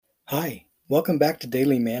Hi, welcome back to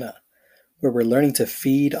Daily Manna, where we're learning to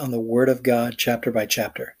feed on the Word of God chapter by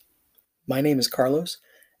chapter. My name is Carlos,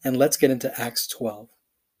 and let's get into Acts 12.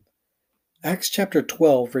 Acts chapter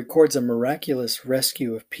 12 records a miraculous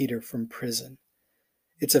rescue of Peter from prison.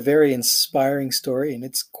 It's a very inspiring story, and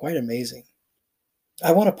it's quite amazing.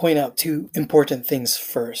 I want to point out two important things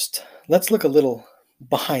first. Let's look a little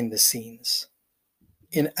behind the scenes.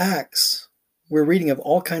 In Acts, we're reading of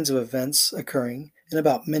all kinds of events occurring and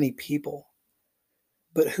about many people.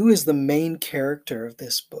 But who is the main character of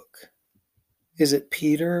this book? Is it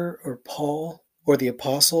Peter or Paul or the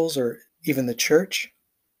apostles or even the church?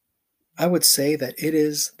 I would say that it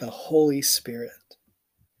is the Holy Spirit.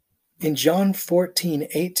 In John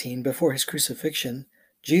 14:18, before his crucifixion,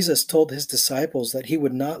 Jesus told his disciples that he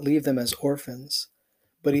would not leave them as orphans,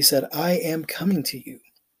 but he said, "I am coming to you."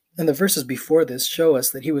 And the verses before this show us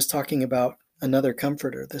that he was talking about another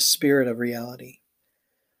comforter, the Spirit of reality.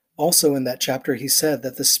 Also in that chapter, he said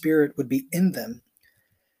that the Spirit would be in them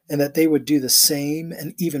and that they would do the same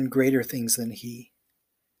and even greater things than he.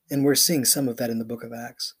 And we're seeing some of that in the book of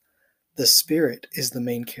Acts. The Spirit is the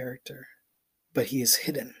main character, but he is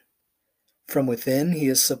hidden. From within, he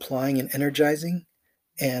is supplying and energizing,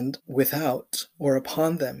 and without or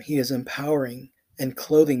upon them, he is empowering and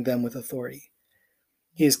clothing them with authority.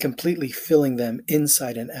 He is completely filling them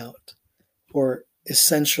inside and out, or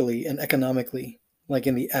essentially and economically, like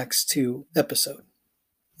in the Acts 2 episode.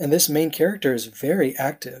 And this main character is very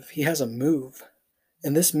active. He has a move.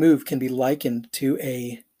 And this move can be likened to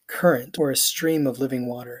a current or a stream of living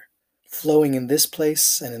water, flowing in this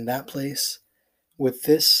place and in that place, with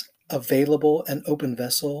this available and open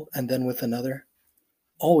vessel, and then with another,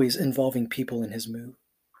 always involving people in his move.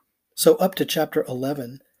 So up to chapter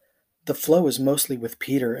 11, the flow is mostly with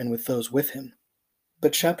Peter and with those with him.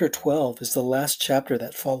 But chapter 12 is the last chapter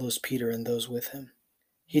that follows Peter and those with him.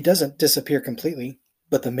 He doesn't disappear completely,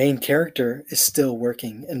 but the main character is still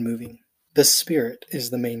working and moving. The Spirit is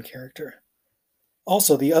the main character.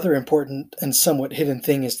 Also, the other important and somewhat hidden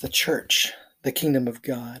thing is the church, the kingdom of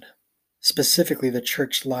God, specifically the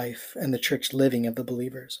church life and the church living of the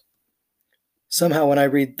believers. Somehow, when I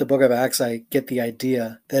read the book of Acts, I get the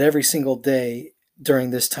idea that every single day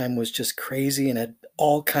during this time was just crazy and had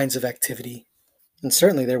all kinds of activity. And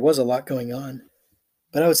certainly there was a lot going on.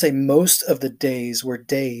 But I would say most of the days were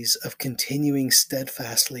days of continuing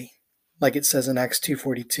steadfastly. Like it says in Acts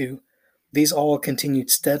 2:42, these all continued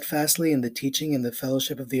steadfastly in the teaching and the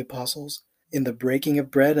fellowship of the apostles, in the breaking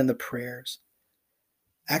of bread and the prayers.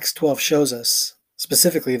 Acts 12 shows us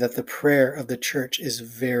specifically that the prayer of the church is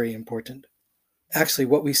very important. Actually,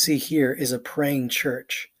 what we see here is a praying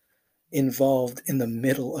church involved in the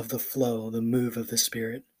middle of the flow, the move of the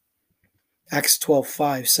Spirit. Acts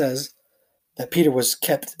 12:5 says that Peter was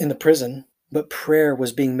kept in the prison, but prayer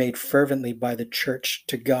was being made fervently by the church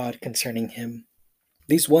to God concerning him.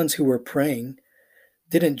 These ones who were praying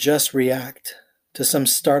didn't just react to some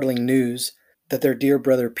startling news that their dear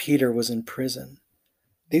brother Peter was in prison.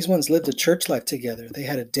 These ones lived a church life together. They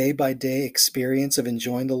had a day-by-day experience of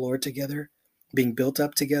enjoying the Lord together, being built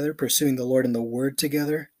up together, pursuing the Lord in the Word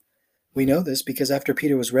together. We know this because after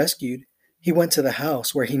Peter was rescued, he went to the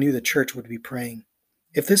house where he knew the church would be praying.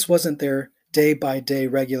 If this wasn't their day-by-day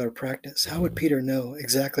regular practice, how would Peter know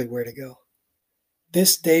exactly where to go?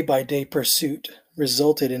 This day-by-day pursuit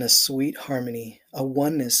resulted in a sweet harmony, a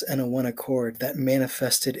oneness and a one accord that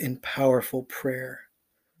manifested in powerful prayer,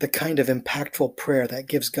 the kind of impactful prayer that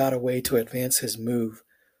gives God a way to advance his move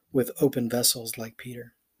with open vessels like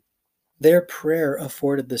Peter. Their prayer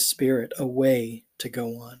afforded the Spirit a way to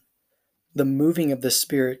go on. The moving of the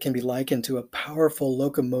Spirit can be likened to a powerful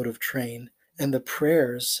locomotive train, and the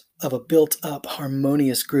prayers of a built-up,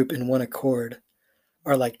 harmonious group in one accord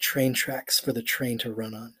are like train tracks for the train to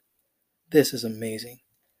run on. This is amazing.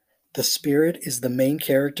 The Spirit is the main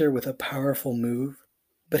character with a powerful move,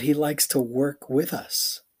 but he likes to work with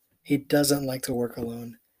us. He doesn't like to work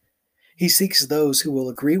alone. He seeks those who will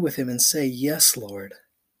agree with him and say, "Yes, Lord,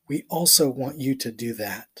 we also want you to do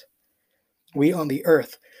that. We on the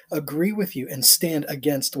earth agree with you and stand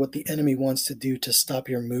against what the enemy wants to do to stop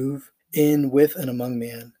your move in, with, and among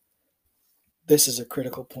man." This is a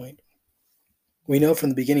critical point. We know from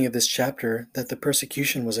the beginning of this chapter that the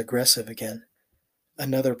persecution was aggressive again.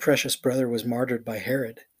 Another precious brother was martyred by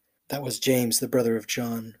Herod. That was James, the brother of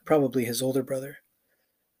John, probably his older brother.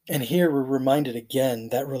 And here we're reminded again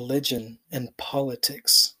that religion and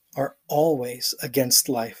politics are always against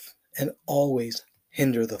life and always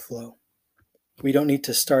hinder the flow. We don't need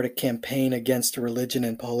to start a campaign against religion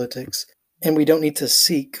and politics, and we don't need to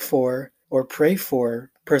seek for or pray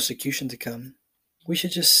for persecution to come. We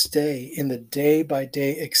should just stay in the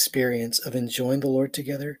day-by-day experience of enjoying the Lord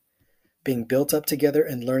together, being built up together,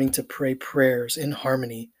 and learning to pray prayers in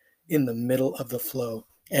harmony in the middle of the flow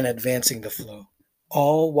and advancing the flow,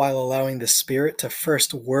 all while allowing the Spirit to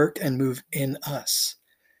first work and move in us,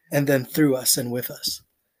 and then through us and with us.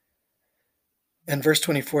 And verse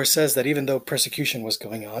 24 says that even though persecution was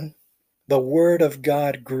going on, the word of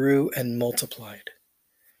God grew and multiplied.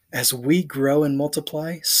 As we grow and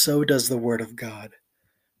multiply, so does the word of God.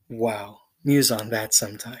 Wow, muse on that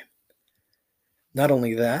sometime. Not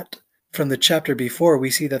only that, from the chapter before,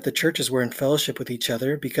 we see that the churches were in fellowship with each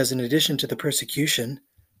other because in addition to the persecution,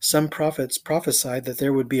 some prophets prophesied that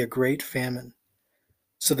there would be a great famine.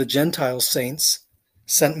 So the Gentile saints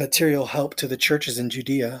sent material help to the churches in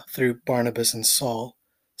Judea through Barnabas and Saul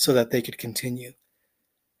so that they could continue.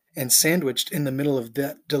 And sandwiched in the middle of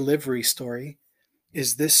that delivery story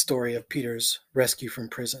is this story of Peter's rescue from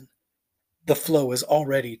prison. The flow is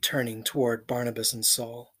already turning toward Barnabas and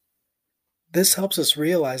Saul. This helps us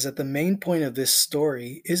realize that the main point of this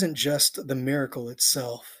story isn't just the miracle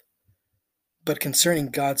itself, but concerning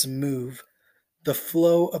God's move, the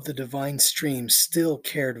flow of the divine stream still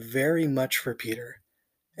cared very much for Peter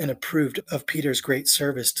and approved of Peter's great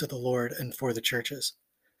service to the Lord and for the churches.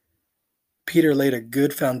 Peter laid a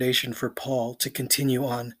good foundation for Paul to continue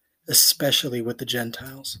on, especially with the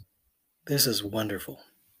Gentiles. This is wonderful.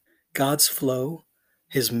 God's flow,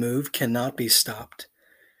 his move, cannot be stopped,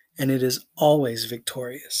 and it is always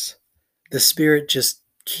victorious. The Spirit just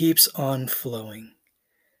keeps on flowing.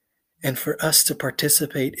 And for us to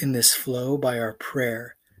participate in this flow by our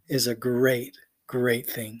prayer is a great, great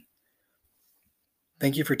thing.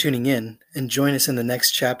 Thank you for tuning in, and join us in the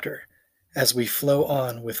next chapter as we flow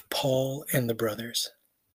on with Paul and the brothers.